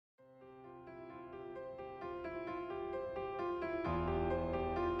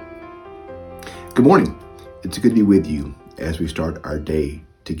Good morning. It's good to be with you as we start our day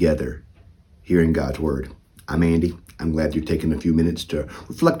together here in God's Word. I'm Andy. I'm glad you're taking a few minutes to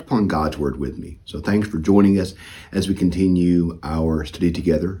reflect upon God's Word with me. So thanks for joining us as we continue our study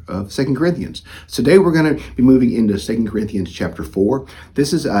together of 2 Corinthians. Today we're going to be moving into 2 Corinthians chapter 4.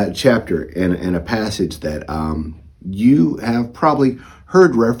 This is a chapter and a passage that you have probably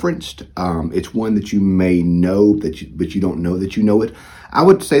heard referenced. It's one that you may know, but you don't know that you know it. I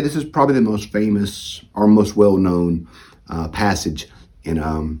would say this is probably the most famous or most well-known passage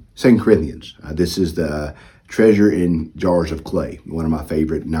in 2 Corinthians. This is the treasure in jars of clay. One of my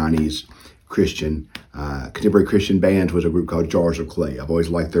favorite 90s Christian, contemporary Christian bands was a group called Jars of Clay. I've always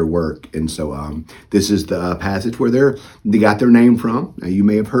liked their work. And so this is the passage where they got their name from. You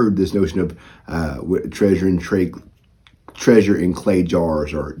may have heard this notion of treasure in clay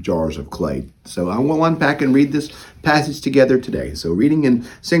jars or jars of clay. So I will unpack and read this passage together today. So reading in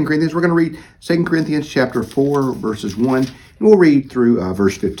 2 Corinthians, we're going to read 2 Corinthians chapter 4, verses 1, and we'll read through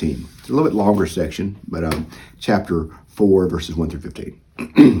verse 15. It's a little bit longer section, but chapter 4, verses 1 through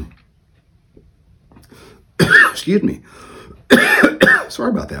 15. Excuse me. Sorry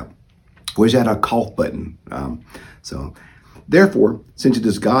about that. Always had a cough button. Therefore, since it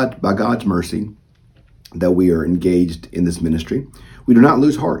is by God's mercy that we are engaged in this ministry, we do not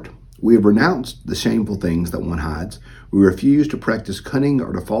lose heart. We have renounced the shameful things that one hides. We refuse to practice cunning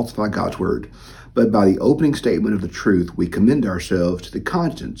or to falsify God's word. But by the opening statement of the truth, we commend ourselves to the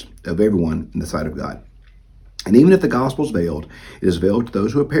conscience of everyone in the sight of God. And even if the gospel is veiled, it is veiled to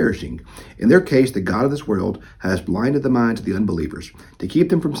those who are perishing. In their case, the God of this world has blinded the minds of the unbelievers to keep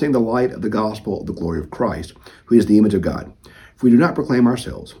them from seeing the light of the gospel of the glory of Christ, who is the image of God. For we do not proclaim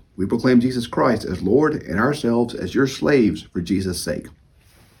ourselves. We proclaim Jesus Christ as Lord and ourselves as your slaves for Jesus' sake.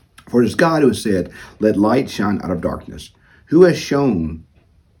 For it is God who has said, "Let light shine out of darkness," who has shown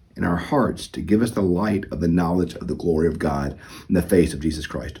in our hearts to give us the light of the knowledge of the glory of God in the face of Jesus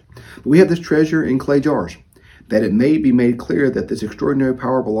Christ. But we have this treasure in clay jars, that it may be made clear that this extraordinary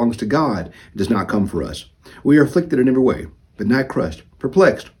power belongs to God and does not come for us. We are afflicted in every way, but not crushed,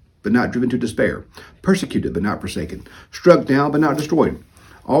 perplexed, but not driven to despair, persecuted, but not forsaken, struck down, but not destroyed,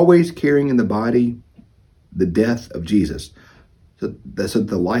 always carrying in the body the death of Jesus, so that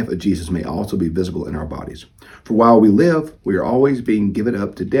the life of Jesus may also be visible in our bodies. For while we live, we are always being given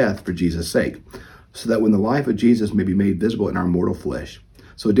up to death for Jesus' sake, so that when the life of Jesus may be made visible in our mortal flesh.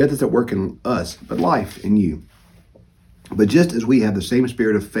 So death is at work in us, but life in you. But just as we have the same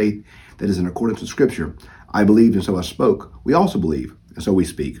spirit of faith that is in accordance with Scripture, I believed and so I spoke, we also believe, and so we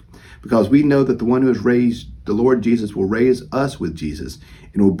speak. Because we know that the one who has raised the Lord Jesus will raise us with Jesus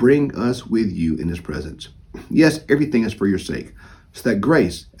and will bring us with you in his presence. Yes, everything is for your sake, so that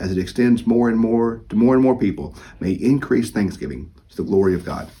grace, as it extends more and more to more and more people, may increase thanksgiving to the glory of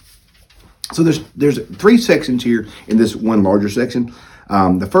God. So there's three sections here in this one larger section.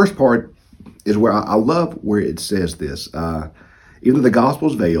 The first part is where I love where it says this. Even though the gospel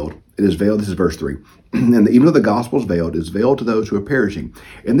is veiled, it is veiled. This is verse 3. And even though the gospel is veiled, it is veiled to those who are perishing.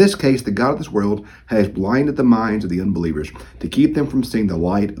 In this case, the God of this world has blinded the minds of the unbelievers to keep them from seeing the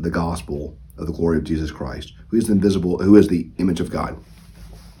light of the gospel of the glory of Jesus Christ, who is invisible, who is the image of God.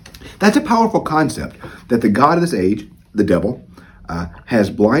 That's a powerful concept, that the God of this age, the devil, has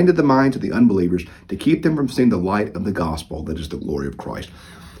blinded the minds of the unbelievers to keep them from seeing the light of the gospel that is the glory of Christ.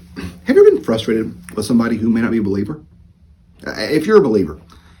 Have you ever been frustrated with somebody who may not be a believer? If you're a believer,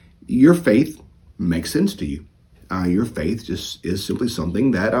 your faith makes sense to you. Your faith just is simply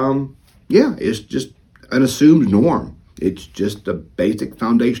something that, is just an assumed norm. It's just a basic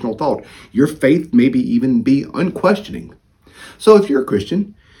foundational thought. Your faith maybe even be unquestioning. So if you're a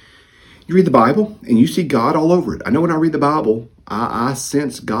Christian, you read the Bible and you see God all over it. I know when I read the Bible, I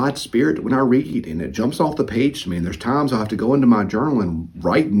sense God's Spirit when I read, and it jumps off the page to me. And there's times I have to go into my journal and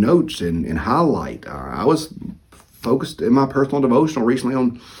write notes and highlight. I was focused in my personal devotional recently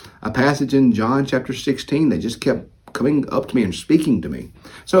on a passage in John chapter 16 that just kept coming up to me and speaking to me.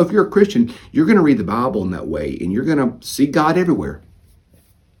 So if you're a Christian, you're going to read the Bible in that way, and you're going to see God everywhere.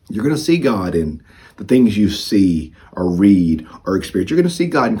 You're going to see God in the things you see or read or experience. You're going to see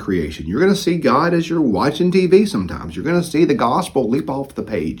God in creation. You're going to see God as you're watching TV sometimes. You're going to see the gospel leap off the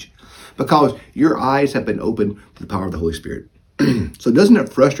page because your eyes have been opened to the power of the Holy Spirit. So doesn't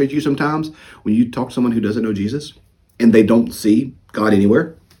it frustrate you sometimes when you talk to someone who doesn't know Jesus and they don't see God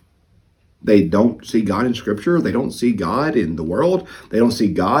anywhere? They don't see God in Scripture. They don't see God in the world. They don't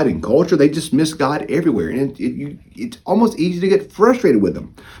see God in culture. They just miss God everywhere. And it's almost easy to get frustrated with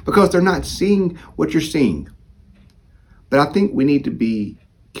them because they're not seeing what you're seeing. But I think we need to be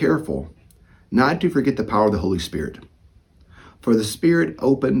careful not to forget the power of the Holy Spirit. For the Spirit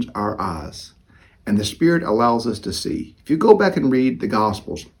opens our eyes. And the Spirit allows us to see. If you go back and read the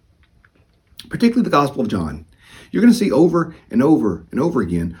Gospels, particularly the Gospel of John, you're going to see over and over and over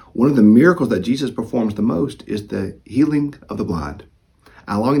again, one of the miracles that Jesus performs the most is the healing of the blind,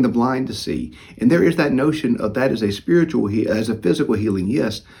 allowing the blind to see. And there is that notion of that as a spiritual, as a physical healing,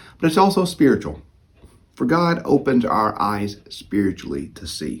 yes, but it's also spiritual. For God opens our eyes spiritually to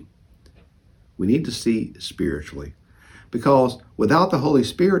see. We need to see spiritually, because without the Holy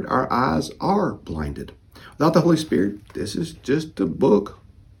Spirit, our eyes are blinded. Without the Holy Spirit, this is just a book.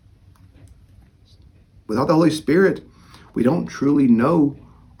 Without the Holy Spirit, we don't truly know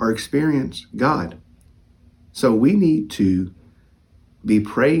or experience God. So we need to be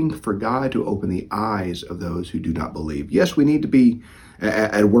praying for God to open the eyes of those who do not believe. Yes, we need to be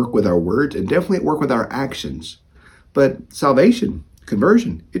at work with our words and definitely at work with our actions. But salvation,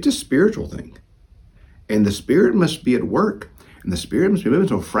 conversion, it's a spiritual thing. And the Spirit must be at work. And the Spirit must be moving.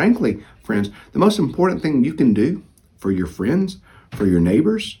 So frankly, friends, the most important thing you can do for your friends, for your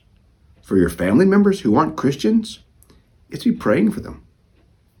neighbors, for your family members who aren't Christians, is to be praying for them.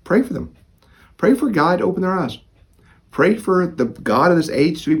 Pray for them. Pray for God to open their eyes. Pray for the God of this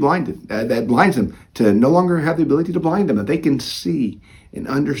age to be blinded, that blinds them, to no longer have the ability to blind them, that they can see and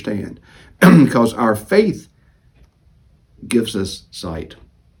understand. Because our faith gives us sight.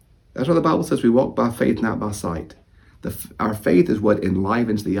 That's why the Bible says we walk by faith, not by sight. Our faith is what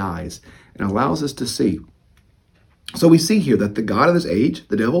enlivens the eyes and allows us to see. So we see here that the God of this age,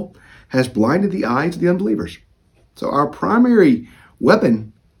 the devil, has blinded the eyes of the unbelievers. So our primary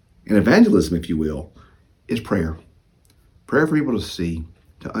weapon in evangelism, if you will, is prayer. Prayer for people to see,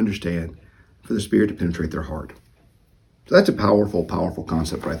 to understand, for the Spirit to penetrate their heart. So that's a powerful, powerful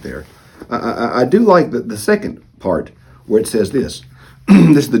concept right there. I do like the second part where it says this.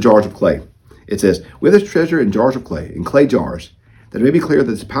 This is the jars of clay. It says, "We have this treasure in jars of clay, in clay jars, that it may be clear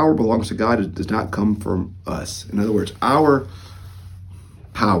that this power belongs to God. It does not come from us." In other words, our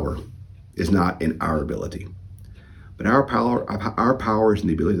power is not in our ability, but our power is in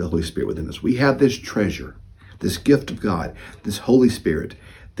the ability of the Holy Spirit within us. We have this treasure, this gift of God, this Holy Spirit,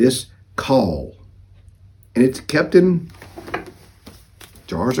 this call, and it's kept in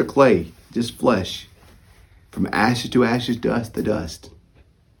jars of clay, just flesh, from ashes to ashes, dust to dust.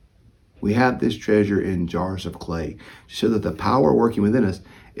 We have this treasure in jars of clay, so that the power working within us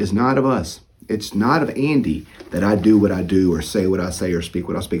is not of us. It's not of Andy that I do what I do or say what I say or speak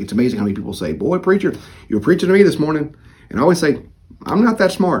what I speak. It's amazing how many people say, "Boy, preacher, you were preaching to me this morning." And I always say, I'm not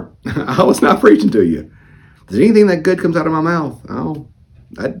that smart. I was not preaching to you. If there's anything that good comes out of my mouth,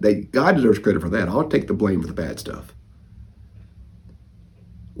 God deserves credit for that. I'll take the blame for the bad stuff.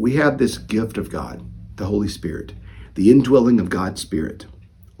 We have this gift of God, the Holy Spirit, the indwelling of God's Spirit,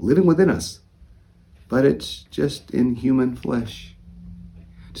 living within us. But it's just in human flesh.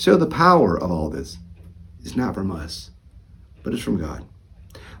 So the power of all this is not from us, but it's from God.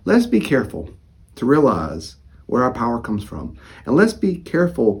 Let's be careful to realize where our power comes from. And let's be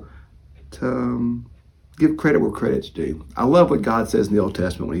careful to give credit where credit's due. I love what God says in the Old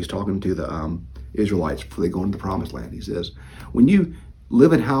Testament when he's talking to the Israelites before they go into the promised land. He says, when you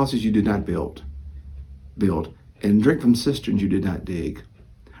live in houses you did not build, and drink from cisterns you did not dig,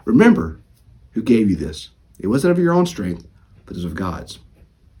 remember who gave you this. It wasn't of your own strength, but it was of God's.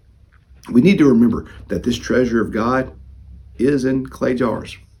 We need to remember that this treasure of God is in clay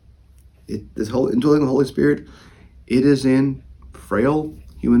jars. This whole indwelling the Holy Spirit, it is in frail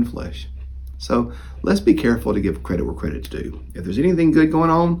human flesh. So let's be careful to give credit where credit's due. If there's anything good going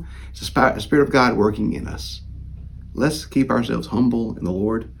on, it's the Spirit of God working in us. Let's keep ourselves humble in the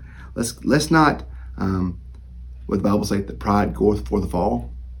Lord. Let's not, what the Bible says, that pride goeth before the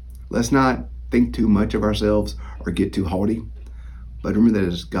fall. Let's not think too much of ourselves or get too haughty. But remember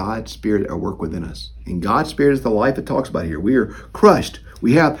that it's God's Spirit at work within us. And God's Spirit is the life it talks about here. We are crushed.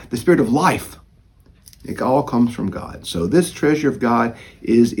 We have the Spirit of life. It all comes from God. So this treasure of God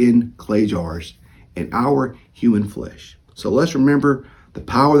is in clay jars in our human flesh. So let's remember the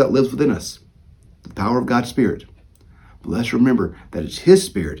power that lives within us, the power of God's Spirit. But let's remember that it's His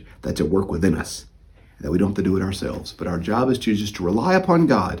Spirit that's at work within us, and that we don't have to do it ourselves. But our job is just to rely upon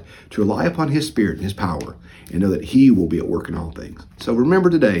God, to rely upon His Spirit and His power, and know that He will be at work in all things. So remember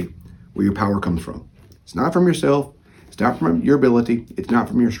today where your power comes from. It's not from yourself. It's not from your ability. It's not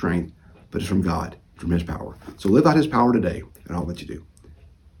from your strength, but it's from God, from His power. So live out His power today in all that you do.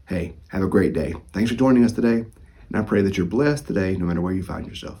 Hey, have a great day. Thanks for joining us today. And I pray that you're blessed today, no matter where you find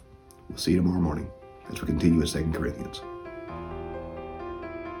yourself. We'll see you tomorrow morning as we continue with 2 Corinthians.